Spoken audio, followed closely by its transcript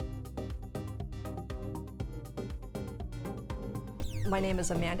My name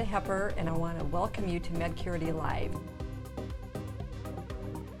is Amanda Hepper, and I want to welcome you to Medcurity Live.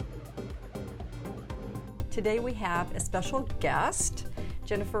 Today we have a special guest,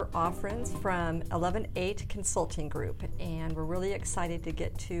 Jennifer Offereins from 118 Consulting Group, and we're really excited to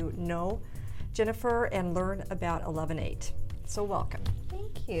get to know Jennifer and learn about 118. So welcome.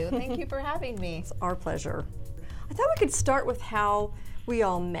 Thank you. Thank you for having me. It's our pleasure. I thought we could start with how we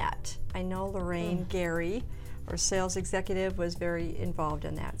all met. I know Lorraine Gary, our sales executive, was very involved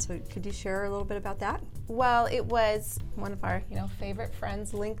in that. So could you share a little bit about that? Well, it was one of our favorite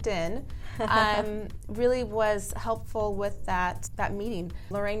friends, LinkedIn, really was helpful with that meeting.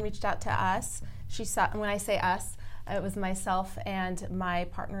 Lorraine reached out to us. She saw, and when I say us, it was myself and my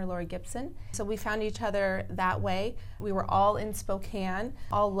partner, Lori Gibson. So we found each other that way. We were all in Spokane,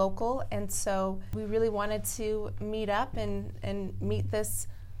 all local, and so we really wanted to meet up and meet this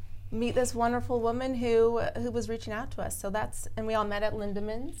wonderful woman who was reaching out to us. And we all met at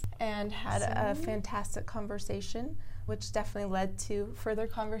Lindemann's and had a fantastic conversation, which definitely led to further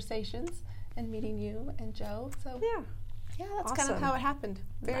conversations and meeting you and Joe. So yeah, that's kind of how it happened,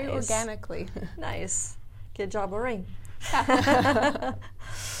 very organically. Nice. Good job, Lorraine. And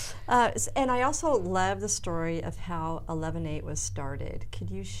I also love the story of how 118 was started.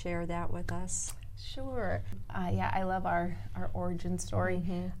 Could you share that with us? Sure. I love our origin story.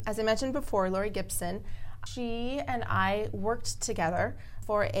 Mm-hmm. As I mentioned before, Lori Gibson, she and I worked together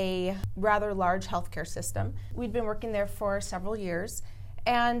for a rather large healthcare system. We'd been working there for several years,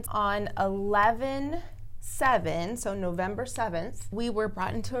 and on 11/7, so November 7th, we were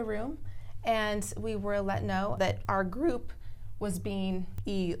brought into a room and we were let know that our group was being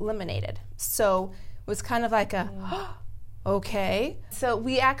eliminated. So it was kind of like okay. So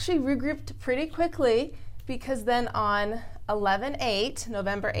we actually regrouped pretty quickly, because then on 11/8,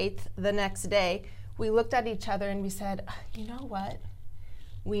 November 8th, the next day, we looked at each other and we said, you know what?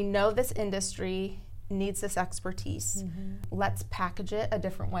 We know this industry needs this expertise. Mm-hmm. Let's package it a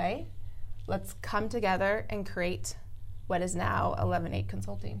different way. Let's come together and create what is now 118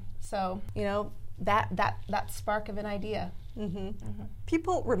 Consulting. So, that spark of an idea. Mm-hmm. Mm-hmm.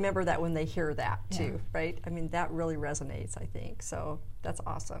 People remember that when they hear that too, right? I mean, that really resonates, I think. So that's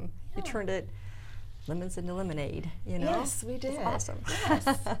awesome. Yeah. You turned it lemons into lemonade, Yes, we did. That's awesome.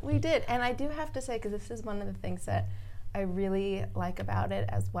 Yes, we did. And I do have to say, because this is one of the things that I really like about it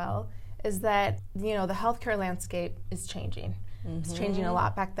as well, is that, the healthcare landscape is changing. Mm-hmm. It's changing a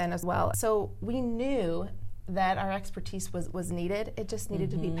lot back then as well. So we knew that our expertise was needed. It just needed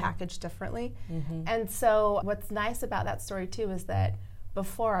to be packaged differently. Mm-hmm. And so what's nice about that story too is that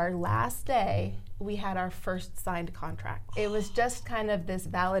before our last day, we had our first signed contract. It was just kind of this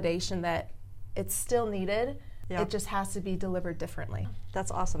validation that it's still needed. Yeah. It just has to be delivered differently.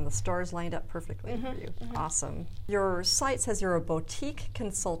 That's awesome. The stars lined up perfectly for you. Mm-hmm. Awesome. Your site says you're a boutique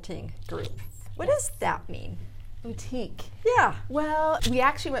consulting group. What does that mean? Boutique. Yeah. Well, we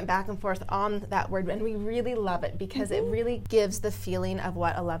actually went back and forth on that word, and we really love it because it really gives the feeling of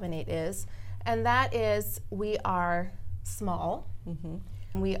what 118 is. And that is, we are small,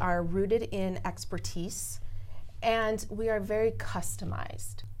 we are rooted in expertise, and we are very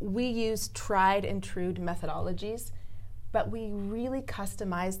customized. We use tried and true methodologies, but we really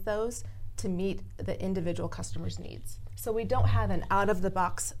customize those to meet the individual customer's needs. So we don't have an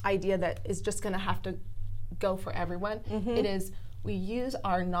out-of-the-box idea that is just going to have to go for everyone. Mm-hmm. It is, we use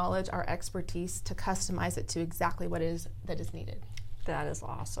our knowledge, our expertise to customize it to exactly what is needed. That is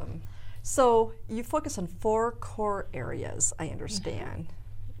awesome. So you focus on 4 core areas, I understand.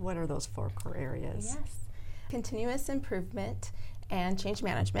 Mm-hmm. What are those 4 core areas? Yes. Continuous improvement and change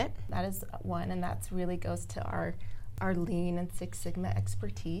management. That is one, and that's really goes to our Lean and Six Sigma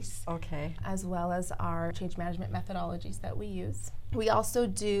expertise. Okay. As well as our change management methodologies that we use. We also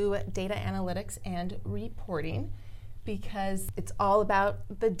do data analytics and reporting, because it's all about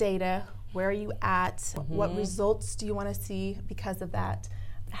the data. Where are you at? Mm-hmm. What results do you want to see because of that?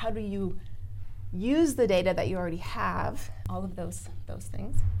 How do you use the data that you already have? All of those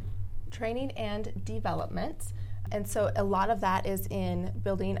things. Training and development. And so a lot of that is in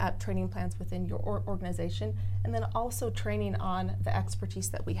building up training plans within your organization, and then also training on the expertise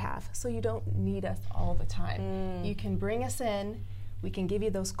that we have. So you don't need us all the time. You can bring us in, we can give you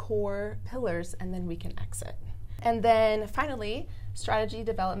those core pillars, and then we can exit. And then finally, strategy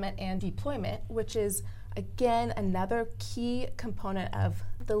development and deployment, which is, again, another key component of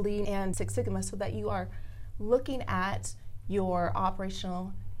the Lean and Six Sigma, so that you are looking at your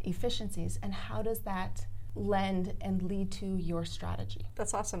operational efficiencies and how does that lend and lead to your strategy.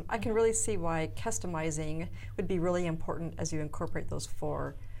 That's awesome. I can really see why customizing would be really important as you incorporate those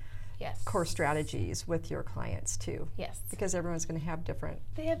 4 Yes. core strategies with your clients too. Yes. Because everyone's going to have different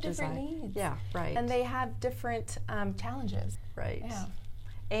They have different needs. Yeah, right. And they have different challenges. Right. Yeah.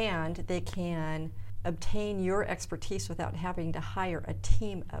 And they can obtain your expertise without having to hire a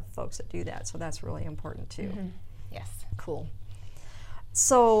team of folks that do that. So that's really important too. Mm-hmm. Yes. Cool.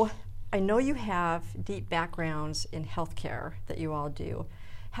 So I know you have deep backgrounds in healthcare that you all do.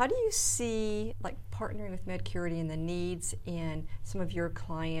 How do you see like partnering with Medcurity and the needs in some of your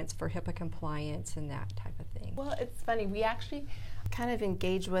clients for HIPAA compliance and that type of thing? Well, it's funny. We actually kind of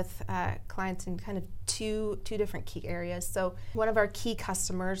engage with clients in kind of two different key areas. So one of our key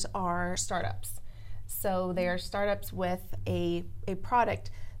customers are startups. So they are startups with a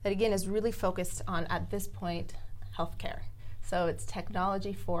product that, again, is really focused on, at this point, healthcare. So it's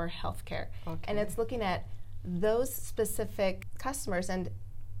technology for healthcare. Okay. And it's looking at those specific customers and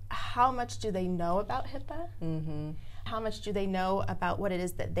how much do they know about HIPAA? Mm-hmm. How much do they know about what it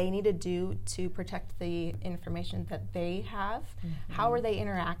is that they need to do to protect the information that they have? Mm-hmm. How are they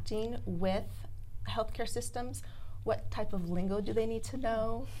interacting with healthcare systems? What type of lingo do they need to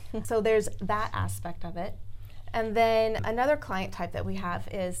know? So there's that aspect of it. And then another client type that we have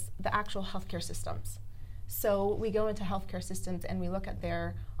is the actual healthcare systems. So we go into healthcare systems and we look at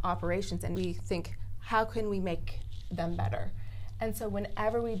their operations and we think, how can we make them better? And so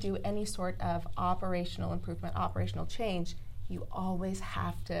whenever we do any sort of operational improvement, operational change, you always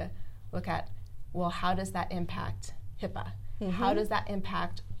have to look at, well, how does that impact HIPAA? Mm-hmm. How does that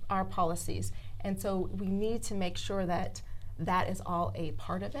impact our policies? And so we need to make sure that that is all a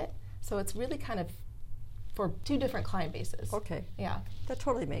part of it. So it's really kind of for two different client bases. Okay. Yeah. That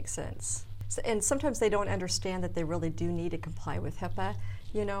totally makes sense. So, and sometimes they don't understand that they really do need to comply with HIPAA,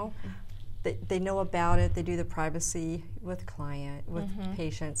 you know? Mm-hmm. They know about it, they do the privacy with mm-hmm.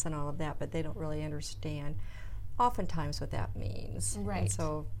 patients and all of that, but they don't really understand oftentimes what that means. Right. And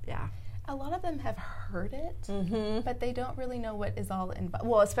so, yeah. A lot of them have heard it, mm-hmm. but they don't really know what is all involved.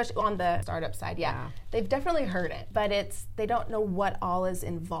 Well, especially on the startup side, yeah. They've definitely heard it, but they don't know what all is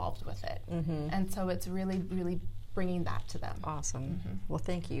involved with it. Mm-hmm. And so it's really, really bringing that to them. Awesome. Mm-hmm. Well,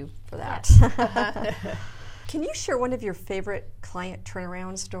 thank you for that. Yes. Can you share one of your favorite client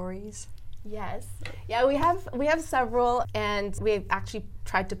turnaround stories? Yes. Yeah, we have several, and we've actually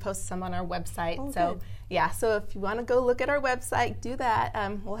tried to post some on our website. Oh, so good. Yeah, so if you want to go look at our website, do that.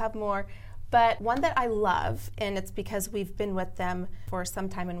 We'll have more. But one that I love, and it's because we've been with them for some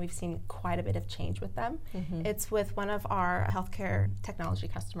time and we've seen quite a bit of change with them. Mm-hmm. It's with one of our healthcare technology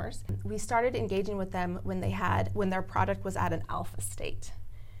customers. We started engaging with them when their product was at an alpha state.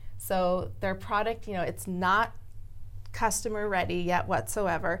 So their product, it's not customer ready yet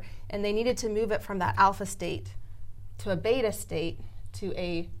whatsoever, and they needed to move it from that alpha state to a beta state to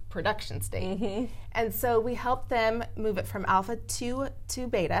a production state. Mm-hmm. And so we helped them move it from alpha to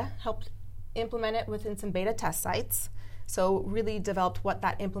beta, helped implement it within some beta test sites. So really developed what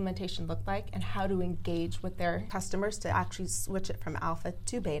that implementation looked like and how to engage with their customers to actually switch it from alpha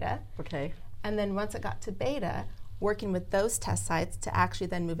to beta. Okay. And then once it got to beta, working with those test sites to actually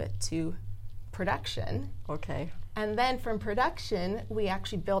then move it to production. Okay. And then from production, we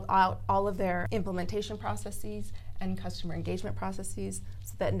actually built out all of their implementation processes and customer engagement processes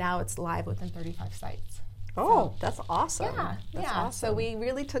so that now it's live within 35 sites. Oh, that's awesome. Yeah, that's yeah. Awesome. So we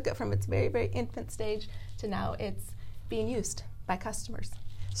really took it from its very, very infant stage to now it's being used by customers.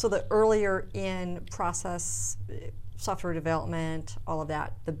 So the earlier in process, software development, all of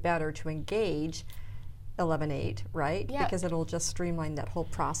that, the better to engage 11.8, right? Yeah. Because it'll just streamline that whole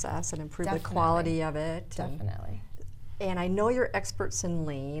process and improve Definitely. the quality of it. Definitely. And I know you're experts in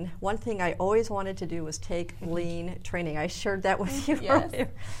Lean. One thing I always wanted to do was take Lean training. I shared that with you earlier.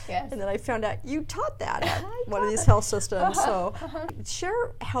 Yes. And then I found out you taught that at one of these health systems. So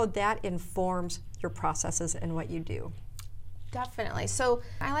share how that informs your processes and what you do. Definitely. So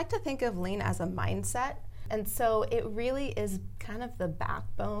I like to think of Lean as a mindset. And so it really is kind of the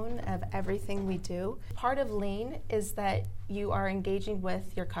backbone of everything we do. Part of Lean is that you are engaging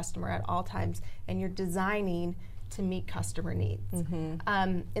with your customer at all times and you're designing to meet customer needs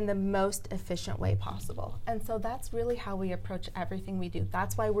in the most efficient way possible. And so that's really how we approach everything we do.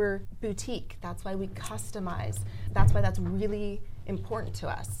 That's why we're boutique. That's why we customize. That's why that's really important to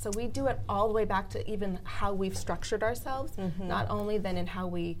us. So we do it all the way back to even how we've structured ourselves, not only then in how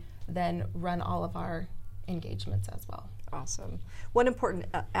we then run all of our engagements as well. Awesome. One important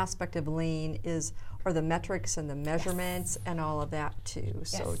aspect of Lean are the metrics and the measurements and all of that too.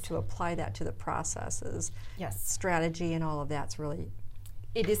 So to apply that to the processes, strategy and all of that's really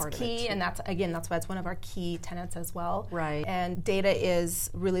it is key, and that's why it's one of our key tenets as well. Right. And data is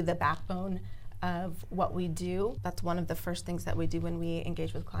really the backbone of what we do. That's one of the first things that we do when we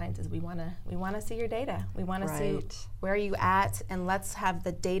engage with clients is we want to see your data. We want to see where you at, and let's have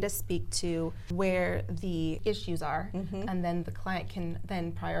the data speak to where the issues are, and then the client can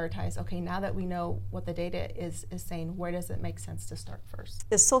then prioritize, okay, now that we know what the data is saying, where does it make sense to start first?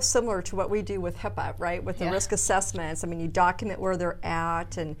 It's so similar to what we do with HIPAA, right? With the risk assessments. I mean, you document where they're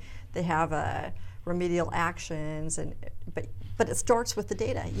at, and they have remedial actions, but it starts with the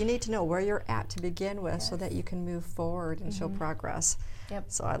data. You need to know where you're at to begin with so that you can move forward and show progress. Yep.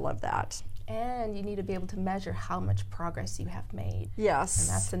 So I love that. And you need to be able to measure how much progress you have made. Yes. And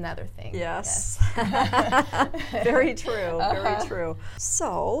that's another thing. Yes. Very true, very true.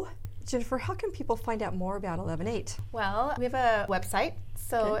 So, Jennifer, how can people find out more about 118? Well, we have a website,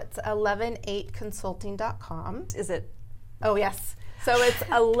 so it's 118consulting.com. Is it? Oh, yes. So it's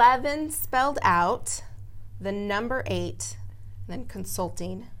 11 spelled out, the number 8, and then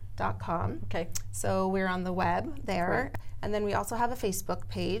consulting.com. Okay. So we're on the web there. Right. And then we also have a Facebook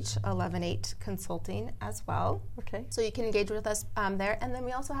page, 118 Consulting as well. Okay. So you can engage with us there. And then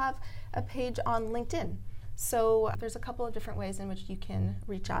we also have a page on LinkedIn. So there's a couple of different ways in which you can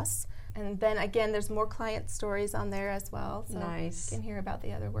reach us. And then again, there's more client stories on there as well. So nice. You can hear about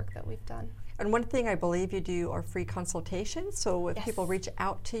the other work that we've done. And one thing I believe you do are free consultations. So if people reach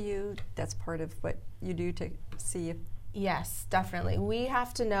out to you, that's part of what you do to see if... Yes, definitely. We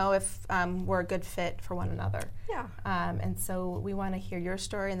have to know if we're a good fit for one another. Yeah. And so we want to hear your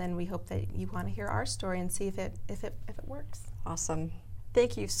story, and then we hope that you want to hear our story and see if it works. Awesome.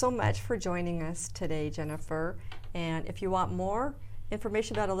 Thank you so much for joining us today, Jennifer. And if you want more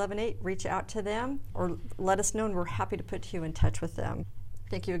information about 118, reach out to them or let us know, and we're happy to put you in touch with them.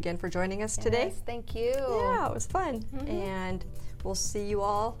 Thank you again for joining us today. Yes, thank you. Yeah, it was fun. And we'll see you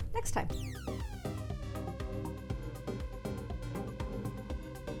all next time.